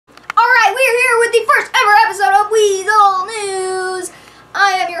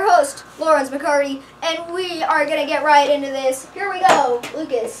Runs McCarty, and we are gonna get right into this. Here we go.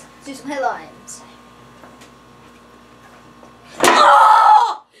 Lucas, let's do some headlines.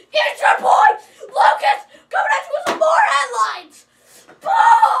 Oh! It's your boy, Lucas, coming at you with some more headlines!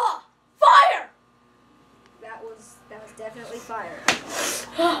 Oh! Fire! That was definitely fire.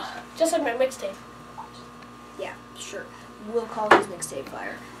 Just like my mixtape. Yeah, sure. We'll call his mixtape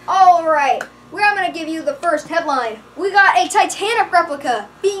fire. Alright, I'm going to give you the first headline. We got a Titanic replica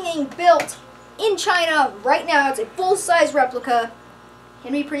being built in China right now. It's a full-size replica.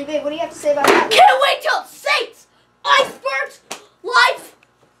 Henry, pretty big. What do you have to say about that? Can't wait till it sinks! Icebergs! Life!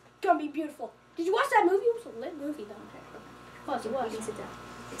 Gonna be beautiful. Did you watch that movie? It was a lit movie, though. Plus, it was. You can sit down.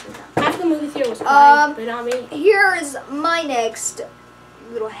 Half the movie theater was crying, but not me. Here is my next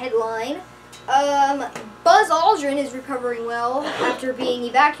little headline. Buzz Aldrin is recovering well after being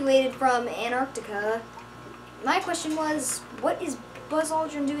evacuated from Antarctica. My question was, what is Buzz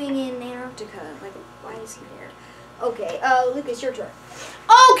Aldrin doing in Antarctica? Like, why is he there? Okay, Lucas, your turn.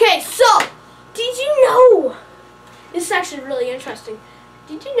 Okay, so, did you know, this is actually really interesting,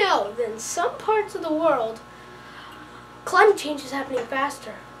 did you know that in some parts of the world, climate change is happening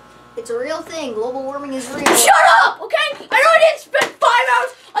faster? It's a real thing. Global warming is real. Shut up, okay? I know I didn't spend 5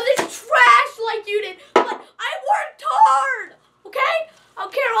 hours on this trash like you did, but I worked hard, okay? I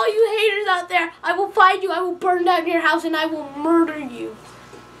don't care, all you haters out there. I will find you, I will burn down your house, and I will murder you.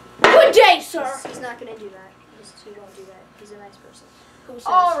 Good day, sir. He's not going to do that. He won't do that. He's a nice person. Who says?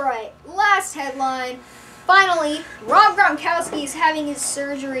 Alright, last headline. Finally, Rob Gronkowski is having his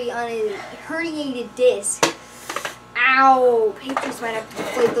surgery on a herniated disc. Ow! Patriots might have to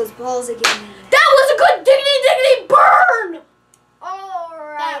deflate those balls again. That was a good diggity burn!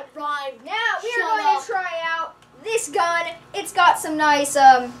 Alright. That rhymed. Now we Shut are going up. to try out this gun. It's got some nice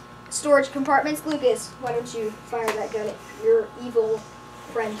storage compartments. Lucas, why don't you fire that gun at your evil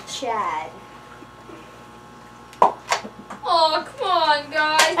friend Chad? Oh, come on,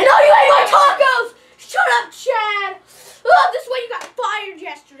 guys. I know you ate my tacos! Shut up, Chad! Oh, this way you got fired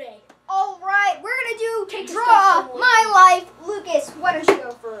yesterday. Alright, we're going to Take do the Draw stuff from My Life. Lucas, why don't you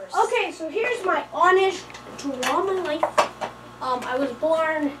go first? Okay, so here's my honest draw my life. I was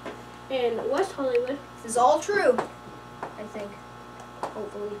born in West Hollywood. This is all true, I think.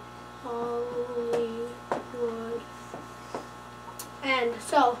 Hopefully. Hollywood. And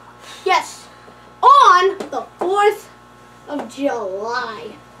so, yes, on the 4th of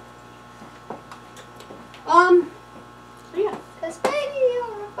July. So yeah. 'Cause baby,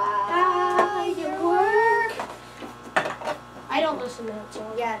 you're a firework. I don't listen to that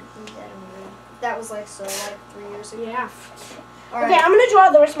song. Yeah, that was like 3 years ago. Yeah. All Okay, right. I'm gonna draw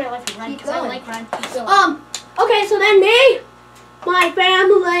the rest of my life and run Keep because I going. like run. Keep going. Okay, so then me, my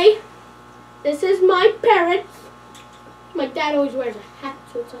family, this is my parents. My dad always wears a hat,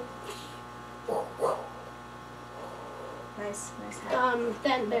 so it's like, Nice hat.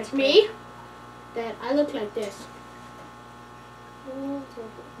 then there's me, that I look like this.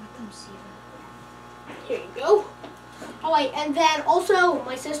 Let them see that. Here you go. Oh wait, and then also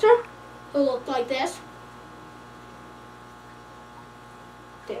my sister, who looked like this.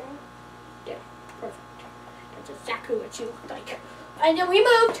 There, perfect. That's exactly what she looked like. And then we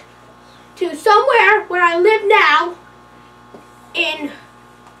moved to somewhere where I live now in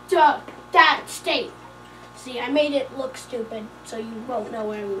that state. See, I made it look stupid so you won't know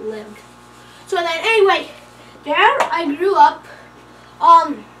where we lived. So then anyway, there I grew up.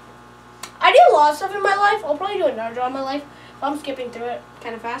 I did a lot of stuff in my life. I'll probably do another draw in my life. I'm skipping through it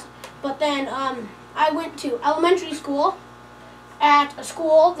kind of fast. But then I went to elementary school at a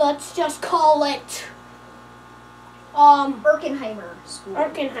school, let's just call it Erkenheimer School.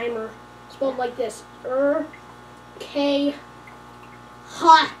 Erkenheimer, spelled like this. Oh,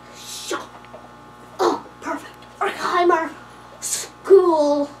 perfect. Erkenheimer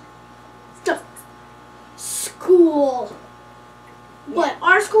School. School. But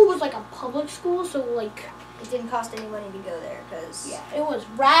our school was like a public school, so like It didn't cost any money to go there, because... yeah, it was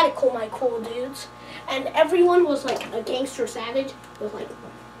radical, my cool dudes. And everyone was like a gangster savage. It was like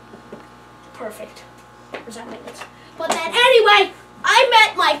perfect resemblance. But then anyway, I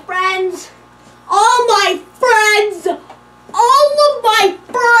met my friends. All my friends. All of my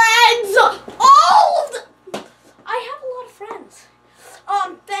friends. All of the... I have a lot of friends.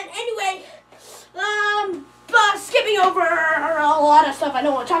 Then anyway, skipping over a lot of stuff I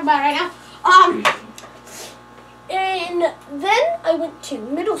don't want to talk about right now. And then I went to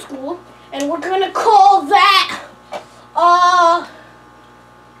middle school, and we're gonna call that,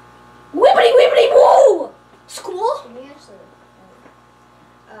 Wibbity Wibbity Woo! School? Can we actually...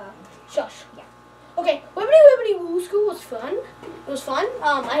 Shush. Yeah. Okay, Wibbity Wibbity Woo School was fun. It was fun.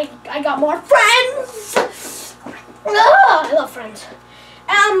 I got more friends. I love friends.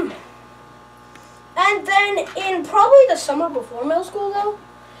 And then in probably the summer before middle school though,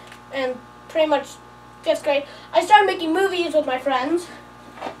 and pretty much 5th grade, I started making movies with my friends.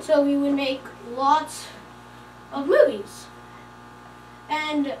 So we would make lots of movies.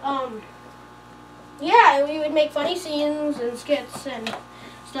 And yeah, we would make funny scenes and skits and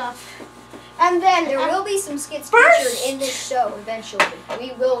stuff. And then There will be some skits first- featured in this show eventually.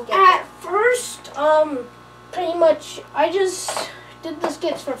 We will get at there. first, pretty much I just did the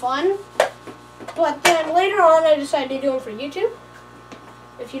skits for fun. But then later on, I decided to do them for YouTube.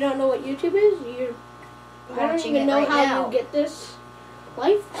 If you don't know what YouTube is, I don't Watching even it know right how now. you get this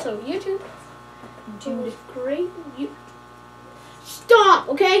life. So YouTube is great. Stop,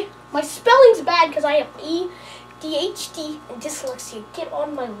 okay? My spelling's bad because I have ADHD and dyslexia. Get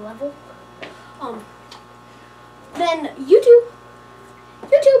on my level. Then YouTube.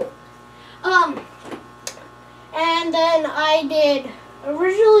 And then I did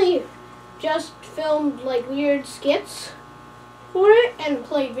originally just filmed like weird skits for it and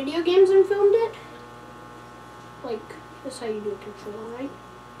played video games and filmed it. Like, this is how you do a controller, right?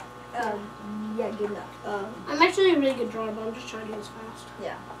 Yeah, good enough. I'm actually a really good drawer, but I'm just trying to do this fast.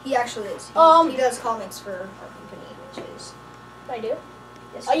 Yeah, he actually is. He does comics for our company, which is. I do?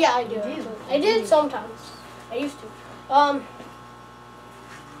 Yes, Oh yeah, I do. you actually. I You did do. sometimes. I used to.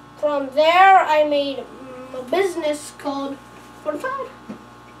 From there, I made a business called Fortified.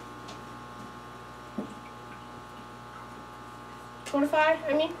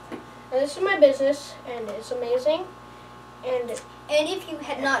 And this is my business, and it's amazing. And And if you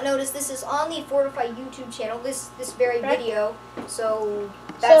had not noticed, this is on the Fortify YouTube channel. This very Right. video. So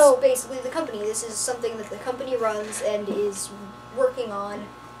that's So- basically the company. This is something that the company runs and is working on,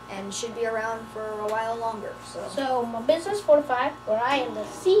 and should be around for a while longer. so my business Fortified, where I am the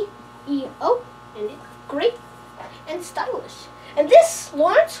CEO, and it's great and stylish. And this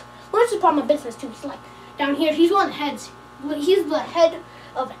Lawrence is part of my business too. He's like down here. He's one of the heads. He's the head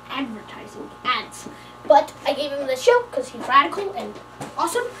of advertising ads. But I gave him the show because he's radical and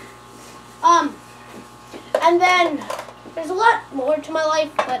awesome. And then there's a lot more to my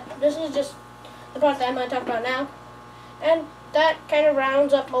life, but this is just the part that I'm going to talk about now. And that kind of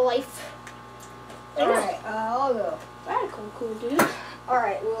rounds up my life. All right, I'll go. Radical, cool dude. All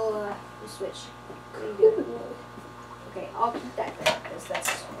right, we'll switch. What do you do? Okay, I'll keep that there because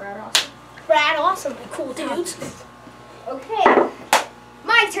that's rad awesome. Rad, awesome, cool dudes. Okay,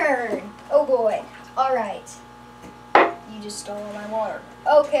 my turn. Oh boy. All right. You just stole all my water.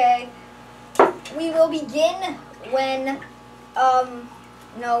 Okay. We will begin when.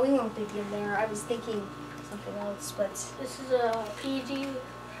 No, we won't begin there. I was thinking something else, but This is a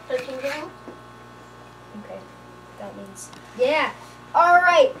PG-13 channel. okay. That means yeah. All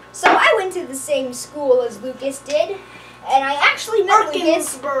right. So I went to the same school as Lucas did, and I actually met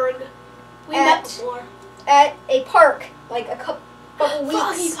Lucas Arkansasburg. We At- met before. at a park, like a couple Foggy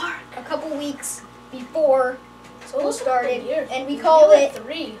weeks. Park. A couple weeks before school Almost started, years. and we called were it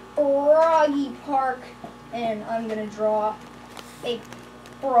 3. Froggy Park. And I'm gonna draw a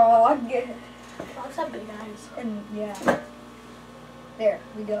frog. Frogs have big eyes. And yeah, there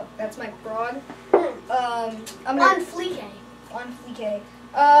we go. That's my frog. I'm On gonna fleek. on fleek.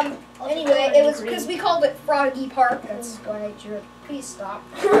 Also Anyway, colored it in was green. because we called it Froggy Park. That's why I drew it. Please stop.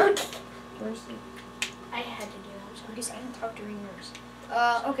 I had to do that. Lucas, I didn't talk during yours.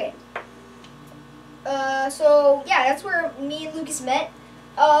 Okay. So yeah, that's where me and Lucas met.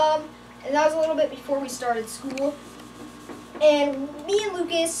 And that was a little bit before we started school. And me and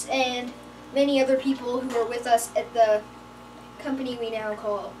Lucas and many other people who were with us at the company we now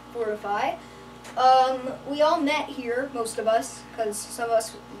call Fortify, we all met here, most of us, because some of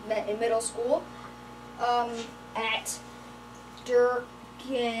us met in middle school, at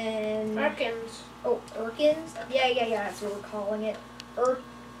Perkins. Erkins? Yeah, that's what we're calling it.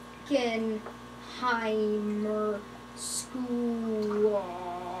 Erkenheimer School.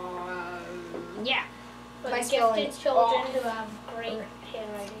 Yeah. But My spelling gifted is children off. who have great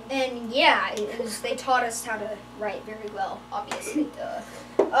handwriting. And yeah, they taught us how to write very well, obviously. Duh.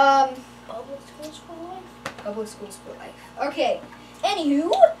 Public schools for life. Public schools for life. Okay.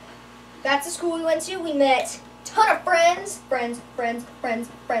 Anywho, that's the school we went to. We met a ton of friends.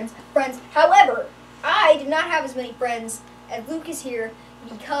 However, I did not have as many friends as Lucas here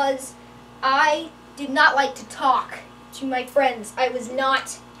because I did not like to talk to my friends. I was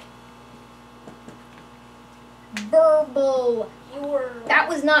not verbal. You were That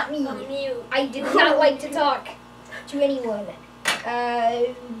was not me. mute. I did not like to talk to anyone.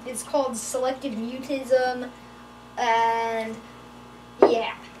 It's called selective mutism, and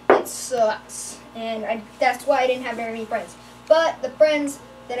yeah, it sucks. And that's why I didn't have very many friends. But the friends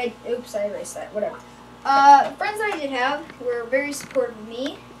that oops, I erased that, whatever. Friends that I did have were very supportive of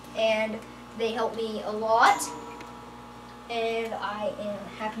me, and they helped me a lot, and I am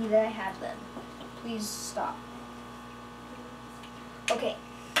happy that I have them. Please stop. Okay,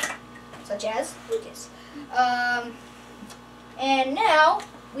 such as Lucas. And now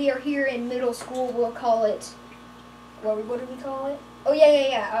we are here in middle school. We'll call it, what do we call it? Oh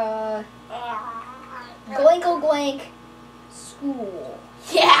yeah. Blank school.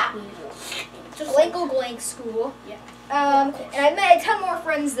 Yeah. Blank school. Yeah. And I met a ton more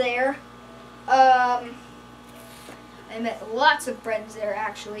friends there. I met lots of friends there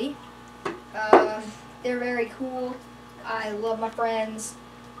actually. They're very cool. I love my friends.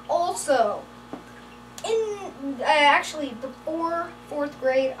 Also, actually before 4th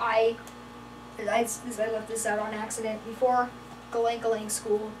grade, I left this out on accident. Before Galengalang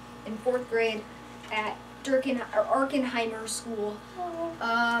school in 4th grade at Arkenheimer School,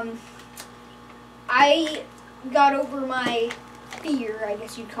 I got over my fear, I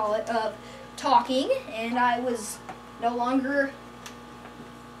guess you'd call it, of talking, and I was no longer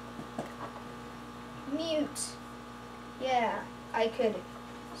mute. Yeah, I could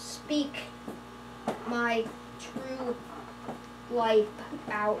speak my true life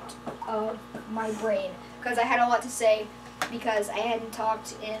out of my brain, because I had a lot to say, because I hadn't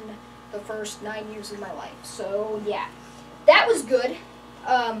talked in the first 9 years of my life. So yeah, that was good,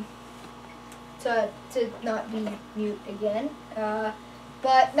 to not be mute again.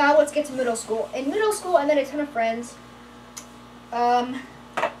 But now let's get to middle school. In middle school, I met a ton of friends, ton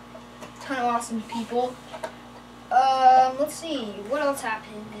of awesome people. Let's see, what else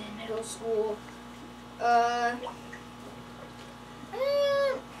happened in middle school?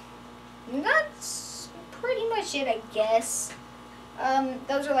 That's pretty much it, I guess.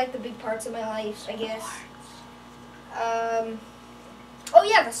 Those are like the big parts of my life, I guess. Oh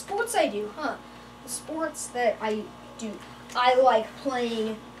yeah, the sports I do, huh? The sports that I do. I like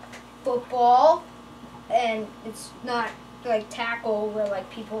playing football, and it's not like tackle where like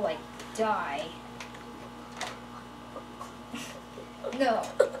people like die. No,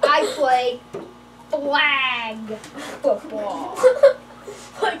 I play flag football.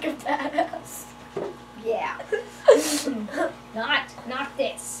 Like a badass. Yeah. Not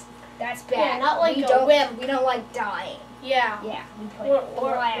this. That's bad. Yeah, not like we a don't, whip. We don't like dying. Yeah. Yeah, we play Or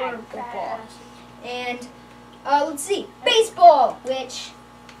flag football. badass. And let's see, baseball, which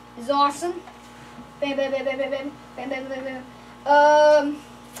is awesome. Bam, bam, bam, bam, bam, bam, bam, bam, bam, bam.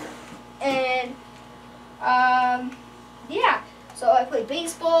 Yeah. So I played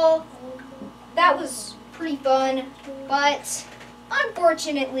baseball. That was pretty fun, but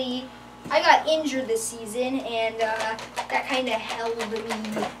unfortunately, I got injured this season, and that kind of held me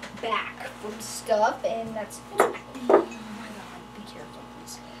back from stuff, and that's, oh my god, be careful,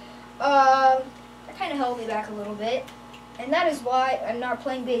 please. That kind of held me back a little bit, and that is why I'm not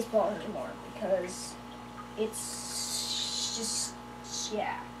playing baseball anymore, because it's just,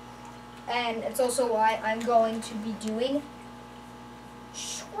 yeah. And it's also why I'm going to be doing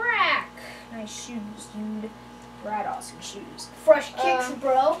track. Nice shoes, dude. Rad awesome shoes. Fresh kicks,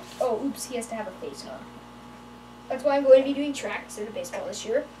 bro. Oh, oops, he has to have a face on. That's why I'm going to be doing track instead of baseball this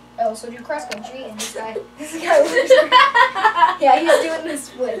year. I also do cross country, and this guy yeah, he's doing the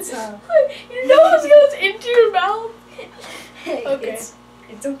splits, huh? Your nose goes into your mouth. Hey, Okay.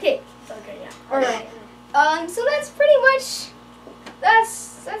 It's okay. Okay, yeah. Alright. So that's pretty much,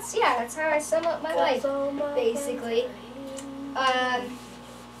 that's how I sum up my life, basically.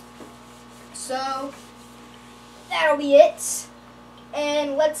 So that'll be it.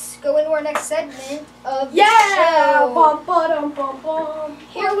 And let's go into our next segment of the show. Bum, ba-dum, bum, bum.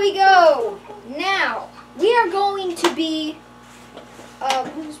 Here we go. Now, we are going to be,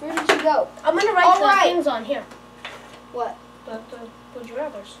 where did you go? I'm gonna write All the right. things on here. What? The would you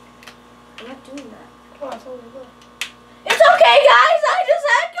rather's. I'm not doing that. Oh, I totally will. It's okay, guys. I just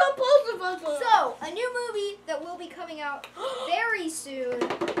had compulsive. So, a new movie that will be coming out very soon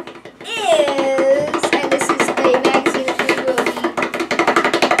is, and this is a magazine that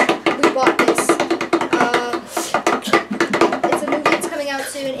we bought this. It's a movie that's coming out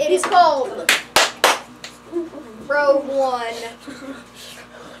soon. It is called Rogue One.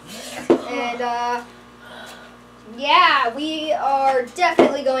 And, yeah, we are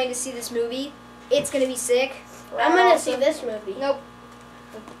definitely going to see this movie. It's going to be sick. I'm gonna see this movie. Nope.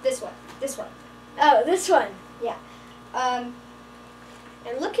 This one. This one. Oh, this one. Yeah. And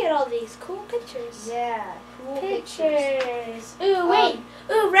look at all these cool pictures. Yeah. cool pictures. Pictures. Ooh, wait.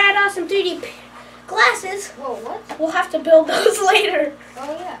 Ooh, rad awesome 3D glasses. Whoa, what? We'll have to build those later.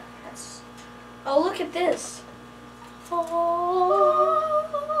 Oh yeah, that's. Oh, look at this.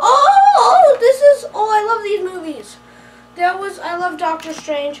 Oh, this is. Oh, I love these movies. I love Doctor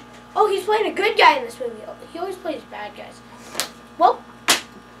Strange. Oh, he's playing a good guy in this movie. He always plays bad guys. Well,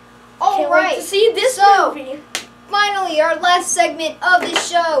 can't wait to see this movie. Finally, our last segment of the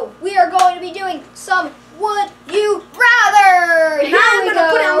show. We are going to be doing some Would You Rather. And I'm going to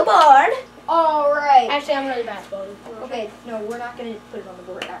put it on the board. All right. Actually, I'm really bad at board. Okay, no, we're not going to put it on the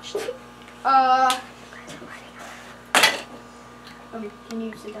board, actually. Okay, can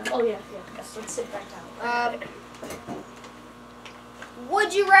you sit down? Oh, yeah. Yes, let's sit back down.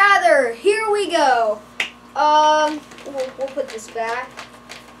 Would you rather? Here we go. We'll put this back.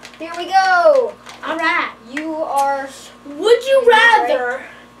 Here we go. All right. You are. Would you rather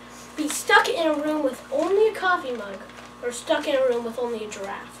be stuck in a room with only a coffee mug or stuck in a room with only a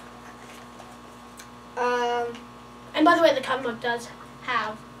giraffe? And by the way, the coffee mug does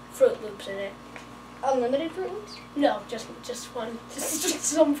have Fruit Loops in it. Unlimited Fruit Loops? No, just one. Just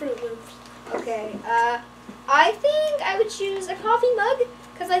some Fruit Loops. Okay. I think I would choose a coffee mug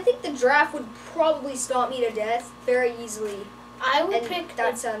because I think the giraffe would probably stomp me to death very easily. I would And pick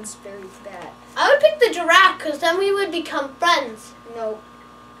that sounds very bad. I would pick the giraffe because then we would become friends. No,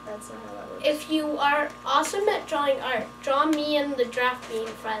 that's not how that works. If you are awesome at drawing art, draw me and the giraffe being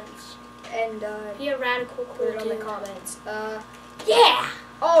friends. And Be a radical put cool it on the dude. comments. Yeah.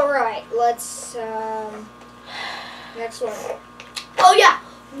 All right. Let's next one. Oh yeah.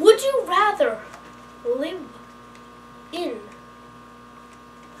 Would you rather live in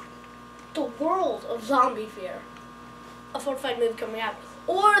the world of Zombie Fear, a 4-5 movie coming out,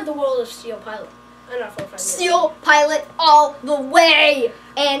 or the world of Steel Pilot? Not 4-5 movie. Steel Pilot all the way.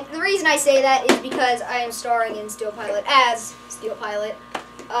 And the reason I say that is because I am starring in Steel Pilot as Steel Pilot.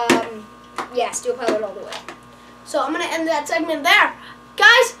 Yeah, Steel Pilot all the way. So I'm gonna end that segment there,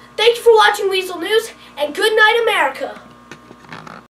 guys. Thank you for watching Weasel News.